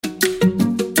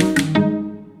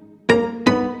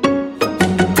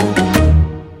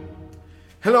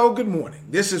Well, good morning.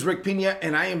 This is Rick Pina,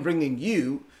 and I am bringing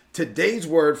you today's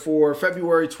word for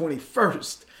February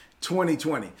 21st,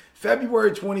 2020.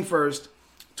 February 21st,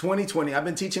 2020. I've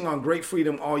been teaching on great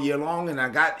freedom all year long, and I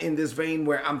got in this vein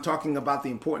where I'm talking about the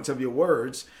importance of your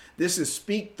words. This is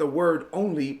Speak the Word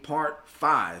Only, Part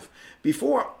 5.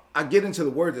 Before I get into the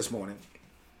word this morning,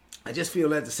 I just feel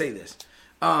led to say this.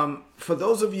 For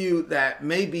those of you that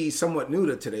may be somewhat new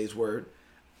to today's word,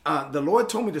 the Lord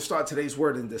told me to start today's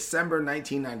word in December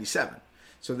 1997.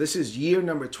 So this is year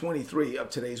number 23 of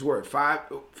today's word.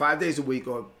 Five days a week,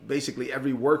 or basically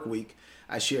every work week,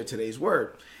 I share today's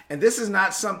word. And this is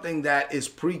not something that is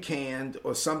pre-canned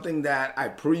or something that I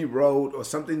pre-wrote or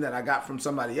something that I got from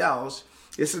somebody else.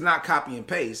 This is not copy and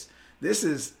paste. This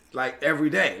is like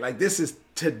every day. Like this is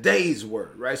today's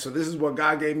word, right? So this is what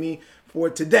God gave me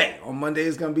for today. On Monday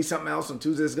is going to be something else. On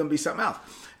Tuesday is going to be something else.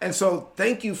 And so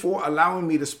thank you for allowing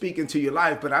me to speak into your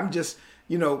life. But I'm just,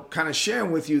 kind of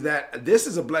sharing with you that this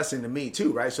is a blessing to me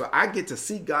too, right? So I get to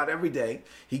see God every day.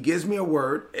 He gives me a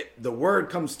word. The word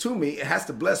comes to me. It has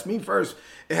to bless me first.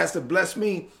 It has to bless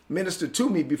me, minister to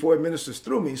me before it ministers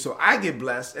through me. So I get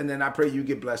blessed, and then I pray you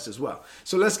get blessed as well.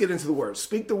 So let's get into the word.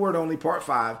 Speak the Word Only, Part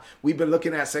 5. We've been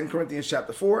looking at 2 Corinthians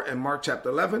chapter 4 and Mark chapter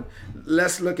 11.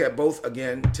 Let's look at both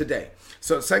again today.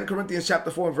 So 2 Corinthians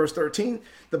chapter 4 and verse 13,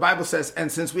 the Bible says,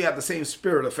 "And since we have the same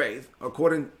spirit of faith,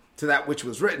 according to that which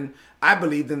was written, I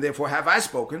believed and therefore have I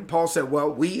spoken." Paul said,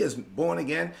 well, we as born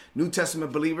again New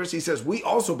Testament believers, he says, we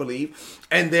also believe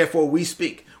and therefore we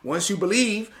speak. Once you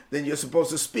believe, then you're supposed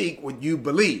to speak what you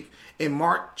believe. In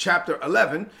Mark chapter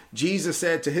 11, Jesus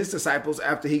said to his disciples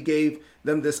after he gave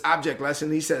them this object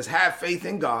lesson, he says, have faith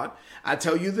in God. I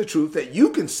tell you the truth that you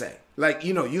can say,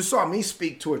 you saw me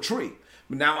speak to a tree,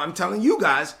 but now I'm telling you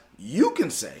guys, you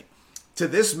can say to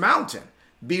this mountain,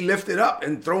 be lifted up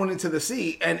and thrown into the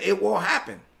sea, and it will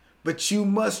happen. But you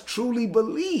must truly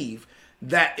believe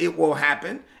that it will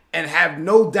happen and have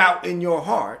no doubt in your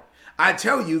heart. I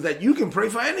tell you that you can pray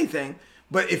for anything,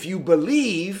 but if you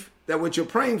believe that what you're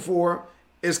praying for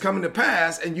is coming to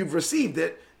pass and you've received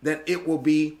it, then it will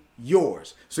be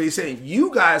yours. So he's saying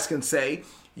you guys can say,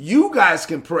 you guys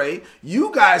can pray,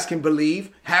 you guys can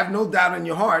believe, have no doubt in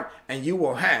your heart, and you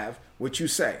will have what you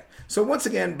say. So once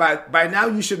again, by now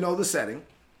you should know the setting.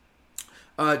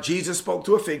 Jesus spoke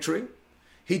to a fig tree.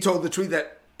 He told the tree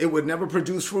that it would never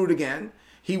produce fruit again.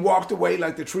 He walked away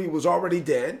like the tree was already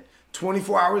dead.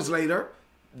 24 hours later,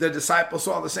 the disciples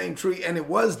saw the same tree and it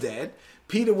was dead.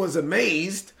 Peter was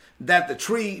amazed that the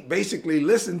tree basically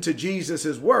listened to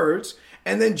Jesus' words.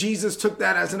 And then Jesus took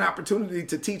that as an opportunity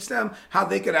to teach them how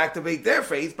they could activate their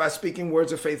faith by speaking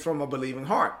words of faith from a believing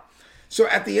heart. So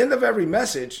at the end of every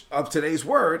message of today's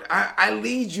word, I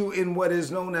lead you in what is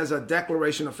known as a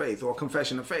declaration of faith or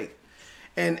confession of faith.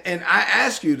 And I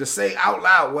ask you to say out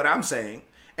loud what I'm saying,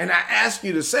 and I ask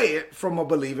you to say it from a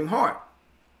believing heart.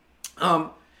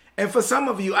 And for some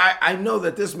of you, I know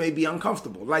that this may be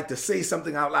uncomfortable, like to say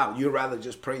something out loud. You'd rather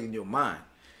just pray in your mind,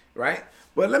 right?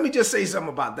 But let me just say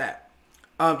something about that.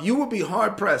 You will be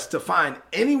hard pressed to find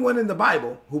anyone in the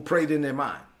Bible who prayed in their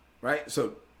mind, right?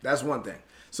 So that's one thing.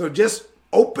 So just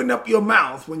open up your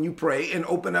mouth when you pray and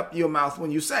open up your mouth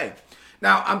when you say.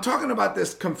 Now, I'm talking about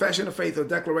this confession of faith or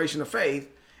declaration of faith,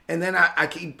 and then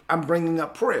I'm bringing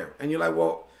up prayer. And you're like,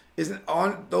 well,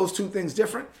 aren't those two things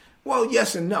different? Well,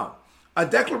 yes and no. A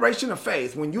declaration of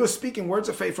faith, when you are speaking words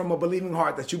of faith from a believing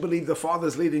heart that you believe the Father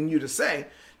is leading you to say,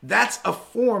 that's a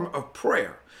form of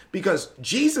prayer. Because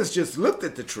Jesus just looked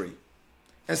at the tree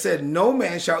and said, no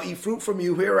man shall eat fruit from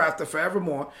you hereafter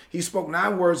forevermore. He spoke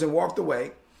 9 words and walked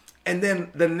away. And then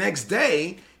the next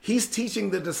day, he's teaching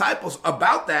the disciples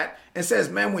about that and says,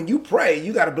 man, when you pray,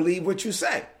 you got to believe what you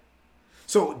say.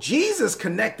 So Jesus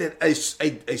connected a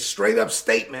straight up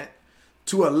statement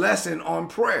to a lesson on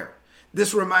prayer.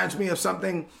 This reminds me of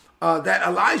something that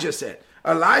Elijah said.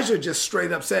 Elijah just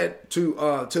straight up said to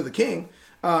the king,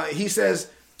 he says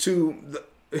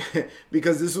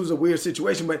because this was a weird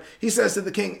situation, but he says to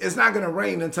the king, it's not going to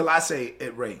rain until I say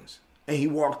it rains. And he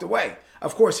walked away.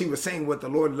 Of course, he was saying what the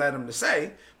Lord led him to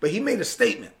say, but he made a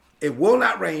statement. It will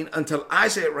not rain until I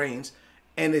say it rains.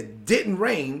 And it didn't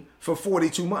rain for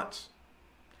 42 months.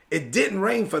 It didn't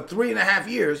rain for 3.5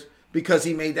 years because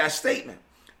he made that statement.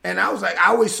 And I was like, I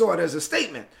always saw it as a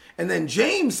statement. And then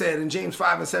James said in James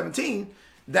 5 and 17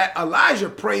 that Elijah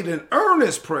prayed an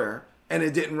earnest prayer and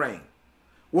it didn't rain.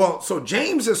 Well, so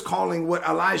James is calling what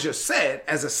Elijah said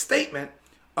as a statement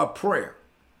of prayer,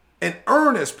 an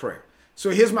earnest prayer.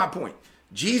 So here's my point.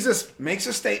 Jesus makes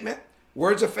a statement,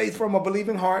 words of faith from a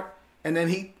believing heart, and then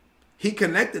he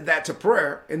connected that to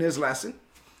prayer in his lesson.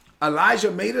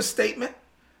 Elijah made a statement,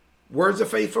 words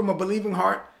of faith from a believing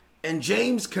heart, and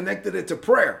James connected it to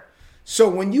prayer. So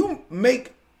when you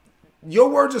make, your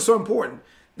words are so important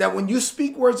that when you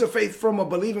speak words of faith from a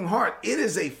believing heart, it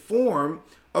is a form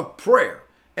of prayer.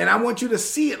 And I want you to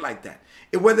see it like that.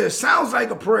 Whether it sounds like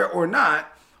a prayer or not,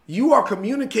 you are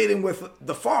communicating with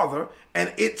the Father,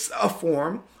 and it's a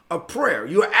form of prayer.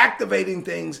 You're activating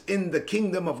things in the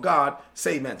kingdom of God.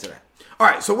 Say amen to that. All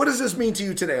right, so what does this mean to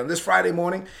you today on this Friday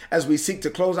morning as we seek to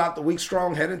close out the week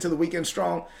strong, head into the weekend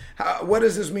strong? What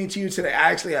does this mean to you today?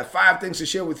 I actually have 5 things to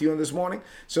share with you on this morning.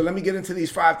 So let me get into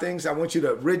these 5 things. I want you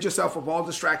to rid yourself of all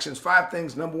distractions. 5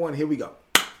 things. Number 1, here we go.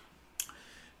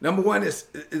 Number 1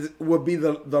 would be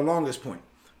the longest point.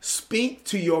 Speak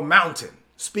to your mountain.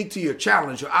 Speak to your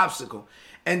challenge, your obstacle,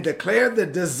 and declare the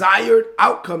desired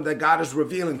outcome that God is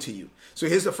revealing to you. So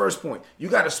here's the first point. You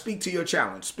got to speak to your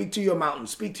challenge, speak to your mountain,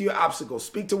 speak to your obstacle,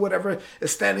 speak to whatever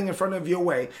is standing in front of your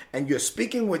way. And you're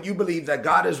speaking what you believe that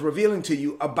God is revealing to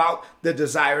you about the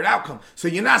desired outcome. So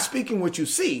you're not speaking what you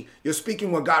see. You're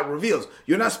speaking what God reveals.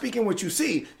 You're not speaking what you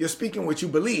see. You're speaking what you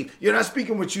believe. You're not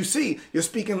speaking what you see. You're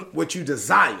speaking what you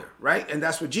desire, right? And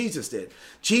that's what Jesus did.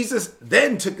 Jesus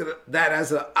then took that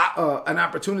as an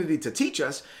opportunity to teach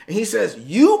us. And he says,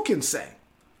 you can say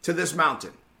to this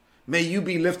mountain, may you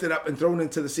be lifted up and thrown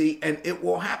into the sea, and it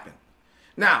will happen.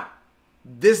 Now,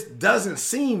 this doesn't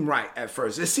seem right at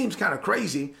first. It seems kind of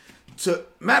crazy.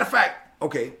 Matter of fact,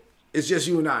 okay, it's just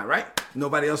you and I, right?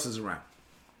 Nobody else is around.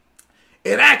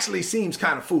 It actually seems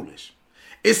kind of foolish.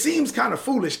 It seems kind of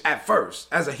foolish at first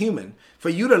as a human for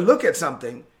you to look at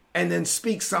something and then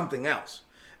speak something else.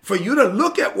 For you to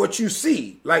look at what you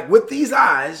see, like with these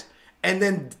eyes, and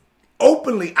then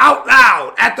openly, out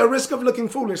loud, at the risk of looking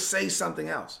foolish, say something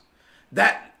else.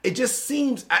 That it just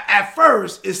seems, at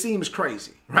first, it seems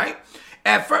crazy, right?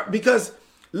 At first, because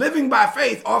living by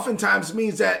faith oftentimes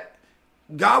means that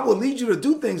God will lead you to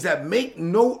do things that make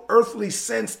no earthly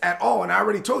sense at all. And I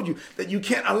already told you that you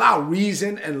can't allow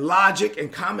reason and logic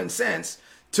and common sense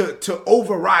to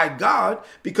override God,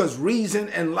 because reason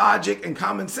and logic and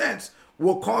common sense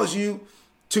will cause you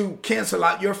to cancel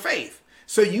out your faith.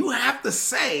 So you have to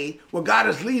say what God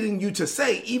is leading you to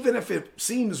say, even if it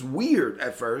seems weird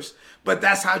at first, but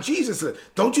that's how Jesus lived.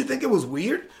 Don't you think it was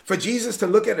weird for Jesus to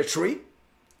look at a tree,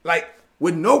 like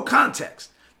with no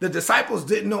context? The disciples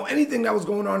didn't know anything that was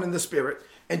going on in the spirit,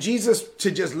 and Jesus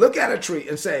to just look at a tree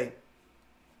and say,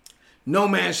 no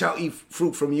man shall eat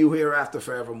fruit from you hereafter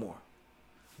forevermore.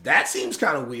 That seems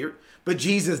kind of weird, but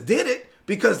Jesus did it.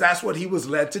 Because that's what he was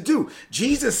led to do.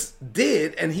 Jesus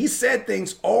did, and he said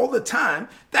things all the time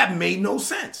that made no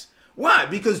sense. Why?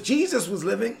 Because Jesus was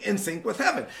living in sync with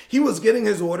heaven. He was getting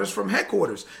his orders from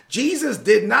headquarters. Jesus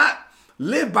did not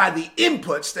live by the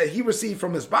inputs that he received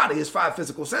from his body, his 5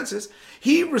 physical senses.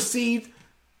 He lived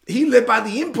by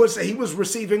the inputs that he was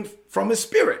receiving from his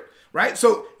spirit, right?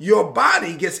 So your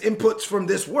body gets inputs from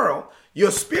this world.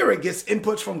 Your spirit gets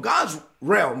inputs from God's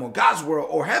realm or God's world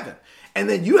or heaven. And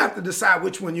then you have to decide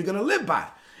which one you're going to live by.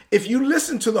 If you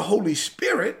listen to the Holy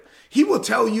Spirit, he will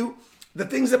tell you the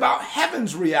things about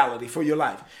heaven's reality for your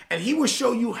life. And he will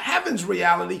show you heaven's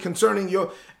reality concerning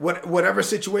your whatever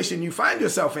situation you find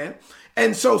yourself in.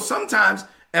 And so sometimes,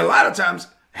 and a lot of times,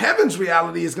 heaven's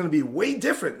reality is going to be way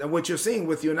different than what you're seeing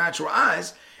with your natural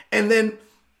eyes. And then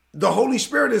the Holy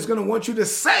Spirit is going to want you to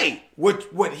say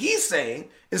what he's saying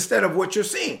instead of what you're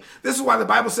seeing. This is why the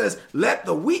Bible says, let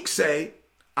the weak say,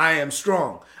 I am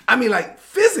strong. I mean, like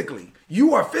physically,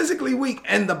 you are physically weak.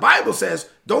 And the Bible says,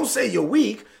 don't say you're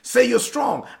weak, say you're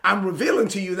strong. I'm revealing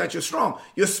to you that you're strong.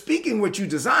 You're speaking what you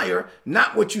desire,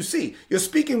 not what you see. You're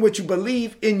speaking what you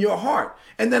believe in your heart.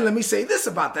 And then let me say this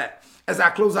about that as I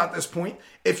close out this point.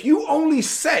 If you only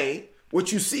say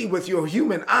what you see with your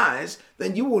human eyes,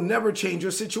 then you will never change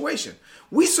your situation.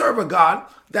 We serve a God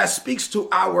that speaks to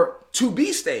our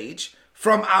to-be stage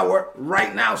from our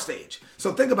right now stage.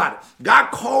 So think about it.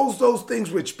 God calls those things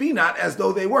which be not as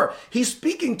though they were. He's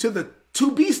speaking to the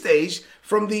to-be stage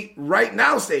from the right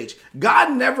now stage.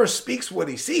 God never speaks what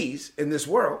he sees in this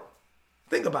world.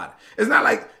 Think about it. It's not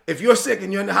like if you're sick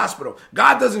and you're in the hospital,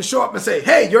 God doesn't show up and say,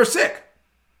 hey, you're sick.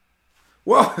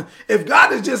 Well, if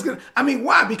God is just going to,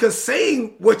 why? Because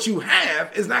saying what you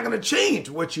have is not going to change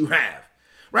what you have,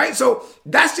 right? So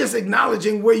that's just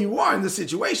acknowledging where you are in the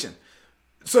situation.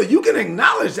 So you can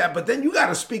acknowledge that, but then you got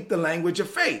to speak the language of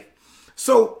faith.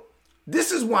 So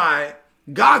this is why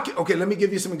God can, okay, let me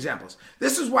give you some examples.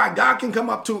 This is why God can come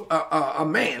up to a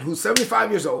man who's 75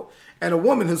 years old and a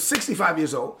woman who's 65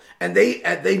 years old, and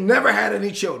they never had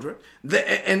any children.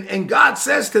 And God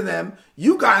says to them,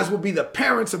 you guys will be the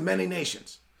parents of many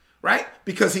nations. right?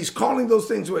 Because he's calling those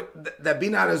things that be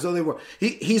not as though they were.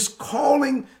 He's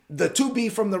calling the to be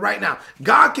from the right now.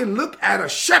 God can look at a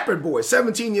shepherd boy,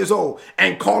 17 years old,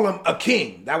 and call him a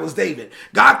king. That was David.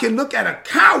 God can look at a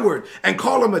coward and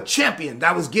call him a champion.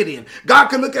 That was Gideon. God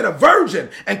can look at a virgin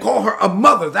and call her a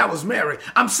mother. That was Mary.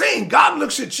 I'm saying God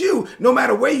looks at you no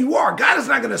matter where you are. God is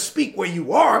not going to speak where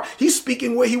you are. He's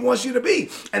speaking where he wants you to be.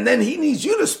 And then he needs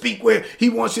you to speak where he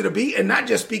wants you to be and not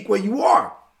just speak where you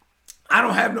are. I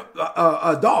don't have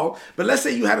a dog, but let's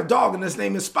say you had a dog and his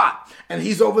name is Spot and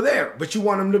he's over there, but you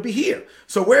want him to be here.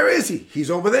 So where is he?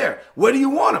 He's over there. Where do you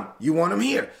want him? You want him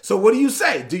here. So what do you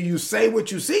say? Do you say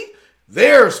what you see?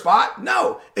 There, Spot.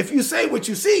 No. If you say what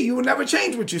you see, you will never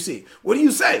change what you see. What do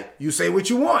you say? You say what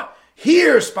you want.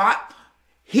 Here, Spot.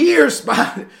 Here,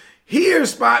 Spot. Here,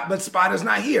 Spot, but Spot is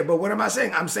not here. But what am I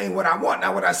saying? I'm saying what I want,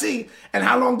 not what I see. And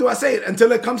how long do I say it?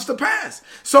 Until it comes to pass.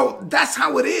 So that's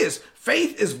how it is.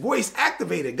 Faith is voice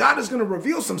activated. God is going to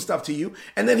reveal some stuff to you,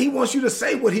 and then he wants you to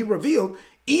say what he revealed,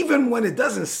 even when it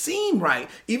doesn't seem right,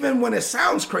 even when it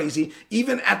sounds crazy,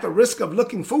 even at the risk of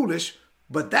looking foolish.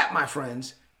 But that, my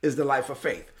friends, is the life of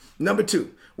faith. Number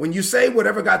 2, when you say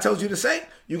whatever God tells you to say,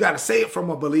 you got to say it from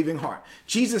a believing heart.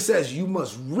 Jesus says you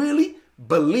must really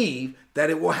believe that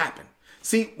it will happen.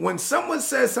 See, when someone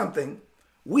says something,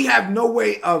 we have no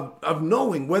way of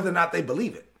knowing whether or not they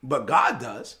believe it, but God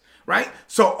does. Right?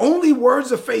 So only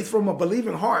words of faith from a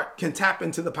believing heart can tap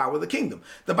into the power of the kingdom.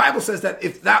 The Bible says that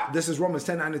this is Romans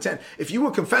 10:9-10, if you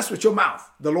will confess with your mouth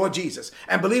the Lord Jesus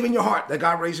and believe in your heart that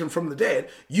God raised him from the dead,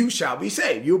 you shall be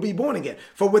saved. You'll be born again.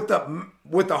 For with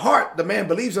the heart, the man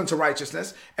believes unto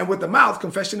righteousness, and with the mouth,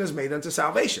 confession is made unto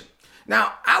salvation.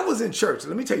 Now, I was in church.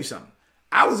 Let me tell you something.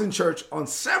 I was in church on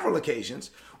several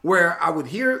occasions where I would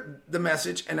hear the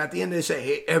message, and at the end they say,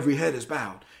 hey, every head is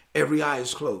bowed, every eye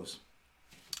is closed.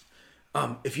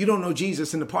 If you don't know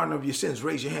Jesus and the pardon of your sins,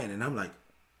 raise your hand. And I'm like,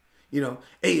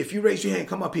 hey, if you raise your hand,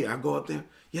 come up here. I go up there.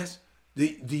 Yes.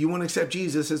 Do you want to accept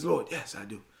Jesus as Lord? Yes, I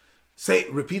do.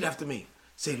 Repeat after me.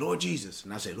 Say, Lord Jesus.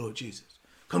 And I say, Lord Jesus,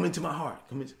 come into my heart.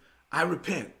 I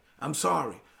repent. I'm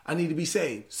sorry. I need to be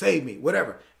saved. Save me,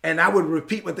 whatever. And I would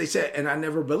repeat what they said, and I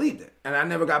never believed it. And I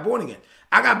never got born again.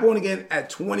 I got born again at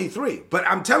 23. But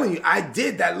I'm telling you, I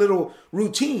did that little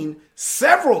routine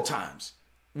several times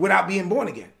without being born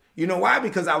again. You know why?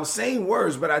 Because I was saying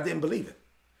words, but I didn't believe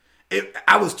it.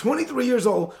 I was 23 years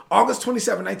old, August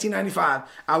 27, 1995.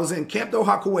 I was in Camp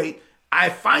Doha, Kuwait. I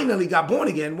finally got born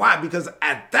again. Why? Because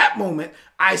at that moment,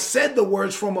 I said the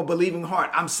words from a believing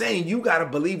heart. I'm saying you got to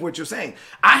believe what you're saying.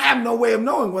 I have no way of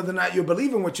knowing whether or not you're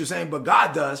believing what you're saying, but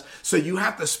God does. So you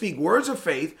have to speak words of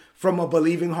faith from a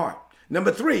believing heart.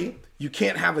 Number 3, you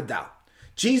can't have a doubt.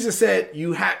 Jesus said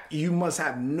you must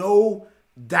have no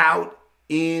doubt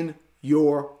in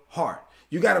your heart.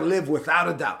 You got to live without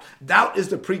a doubt. Doubt is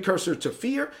the precursor to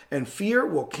fear, and fear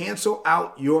will cancel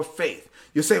out your faith.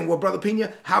 You're saying, well, Brother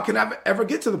Pena, how can I ever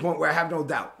get to the point where I have no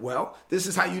doubt? Well, this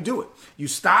is how you do it. You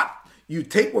stop, you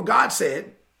take what God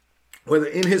said, whether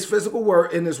in his physical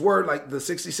word, in his word, like the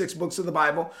 66 books of the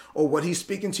Bible, or what he's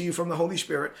speaking to you from the Holy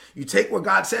Spirit. You take what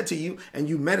God said to you and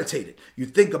you meditate it. You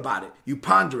think about it. You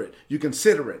ponder it. You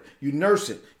consider it. You nurse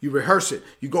it. You rehearse it.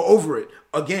 You go over it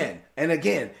again and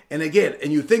again and again.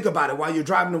 And you think about it while you're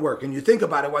driving to work. And you think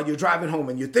about it while you're driving home.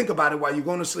 And you think about it while you're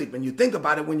going to sleep. And you think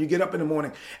about it when you get up in the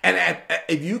morning. And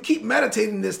if you keep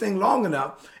meditating this thing long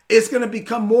enough, it's going to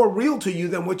become more real to you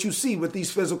than what you see with these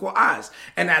physical eyes.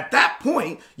 And at that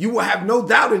point, you will have no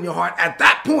doubt in your heart. At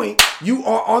that point, you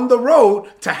are on the road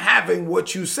to having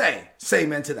what you say. Say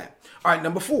amen to that. All right,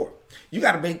 number 4, you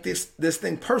got to make this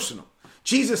thing personal.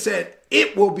 Jesus said,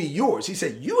 it will be yours. He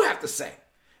said, you have to say.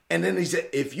 And then he said,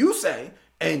 if you say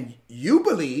and you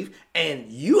believe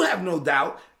and you have no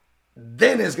doubt,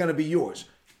 then it's going to be yours.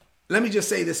 Let me just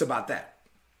say this about that.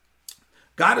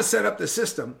 God has set up the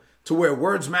system to where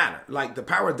words matter. Like the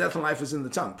power of death and life is in the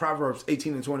tongue. Proverbs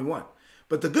 18:21.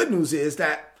 But the good news is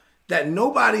that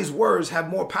nobody's words have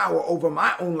more power over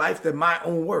my own life than my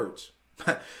own words.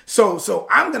 So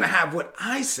I'm going to have what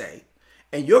I say,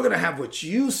 and you're going to have what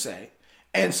you say.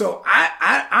 And so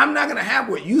I'm not going to have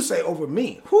what you say over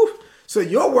me. Whew. So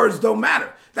your words don't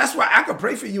matter. That's why I could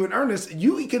pray for you in earnest.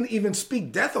 You can even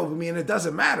speak death over me, and it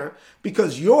doesn't matter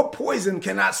because your poison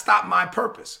cannot stop my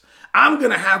purpose. I'm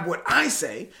going to have what I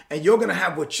say, and you're going to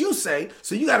have what you say.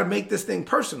 So you got to make this thing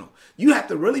personal. You have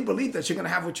to really believe that you're going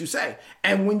to have what you say.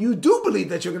 And when you do believe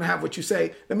that you're going to have what you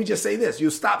say, let me just say this.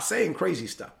 You'll stop saying crazy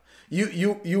stuff.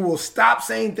 You will stop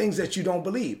saying things that you don't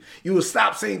believe. You will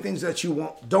stop saying things that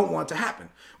you don't want to happen,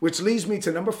 which leads me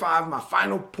to number 5, my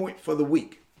final point for the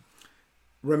week.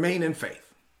 Remain in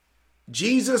faith.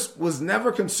 Jesus was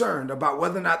never concerned about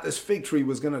whether or not this fig tree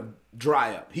was going to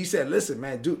dry up. He said, listen,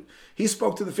 man, dude, he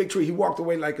spoke to the fig tree. He walked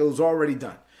away like it was already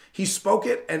done. He spoke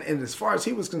it. And as far as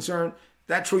he was concerned,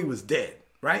 that tree was dead,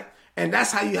 right? And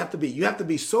that's how you have to be. You have to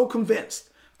be so convinced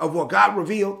of what God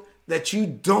revealed that you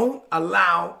don't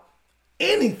allow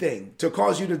anything to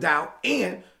cause you to doubt.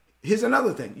 And here's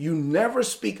another thing. You never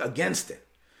speak against it.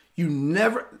 You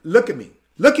never, look at me.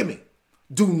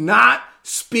 Do not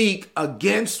speak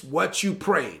against what you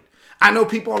prayed. I know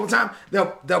people all the time,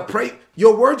 they'll pray.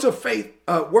 Your words of faith,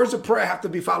 words of prayer have to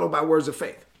be followed by words of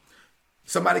faith.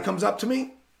 Somebody comes up to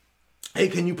me, hey,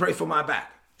 can you pray for my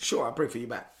back? Sure, I'll pray for your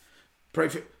back. Pray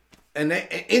for, and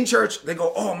they, in church, they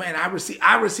go, oh man, I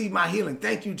received my healing.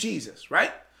 Thank you, Jesus,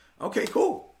 right? Okay,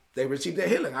 cool. They received their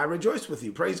healing. I rejoice with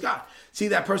you. Praise God. See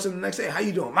that person the next day, how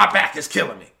you doing? My back is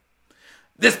killing me.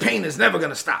 This pain is never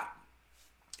going to stop.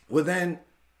 Well, then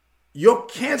you're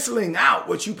canceling out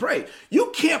what you prayed.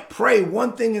 You can't pray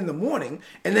one thing in the morning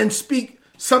and then speak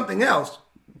something else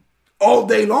all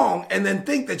day long and then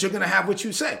think that you're going to have what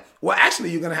you say. Well,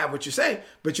 actually, you're going to have what you say,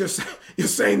 but you're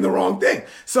saying the wrong thing.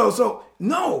 So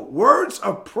no, words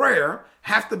of prayer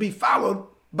have to be followed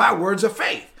by words of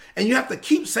faith. And you have to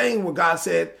keep saying what God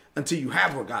said until you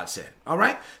have what God said. All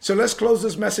right? So let's close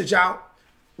this message out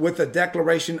with a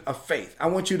declaration of faith. I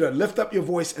want you to lift up your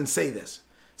voice and say this.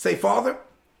 Say, Father,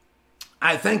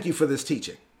 I thank you for this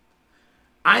teaching.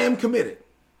 I am committed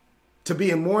to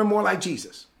being more and more like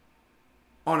Jesus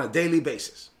on a daily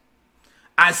basis.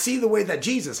 I see the way that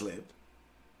Jesus lived,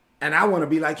 and I want to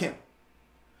be like him.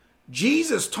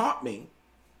 Jesus taught me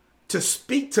to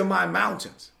speak to my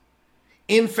mountains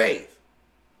in faith,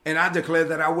 and I declare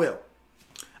that I will.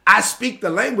 I speak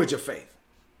the language of faith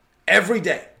every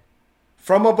day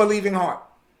from a believing heart,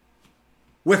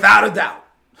 without a doubt,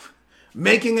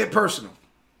 making it personal.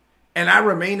 And I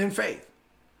remain in faith,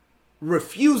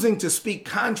 refusing to speak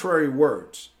contrary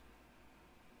words,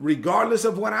 regardless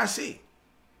of what I see.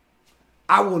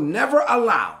 I will never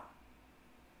allow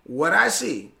what I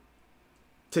see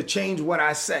to change what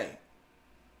I say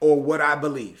or what I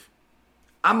believe.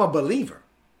 I'm a believer,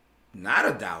 not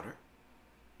a doubter.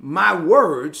 My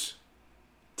words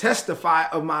testify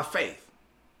of my faith,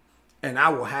 and I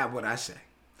will have what I say.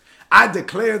 I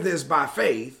declare this by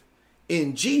faith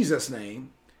in Jesus'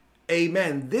 name.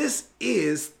 Amen. This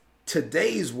is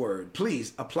today's word.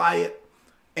 Please apply it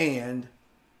and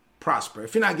prosper.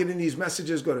 If you're not getting these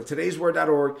messages, go to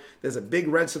today'sword.org. There's a big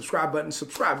red subscribe button.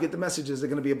 Subscribe. Get the messages. They're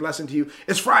going to be a blessing to you.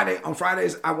 It's Friday. On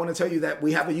Fridays, I want to tell you that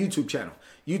we have a YouTube channel.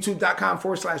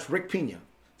 YouTube.com/Rick Pina.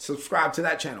 Subscribe to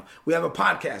that channel. We have a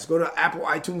podcast. Go to Apple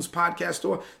iTunes podcast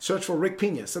store. Search for Rick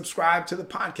Pina. Subscribe to the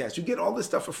podcast. You get all this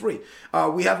stuff for free.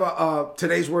 We have a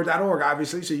today'sword.org,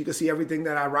 obviously, so you can see everything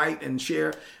that I write and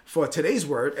share for Today's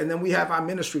Word. And then we have our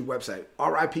ministry website,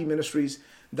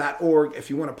 ripministries.org.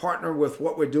 If you want to partner with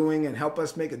what we're doing and help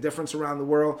us make a difference around the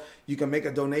world, you can make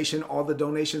a donation. All the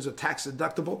donations are tax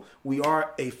deductible. We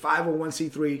are a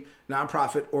 501c3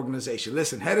 nonprofit organization.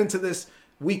 Listen, head into this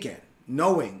weekend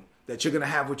knowing that you're going to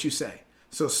have what you say.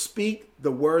 So speak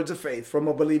the words of faith from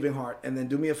a believing heart, and then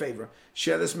do me a favor.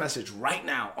 Share this message right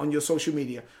now on your social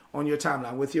media, on your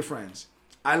timeline with your friends.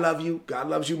 I love you. God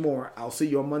loves you more. I'll see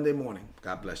you on Monday morning.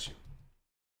 God bless you.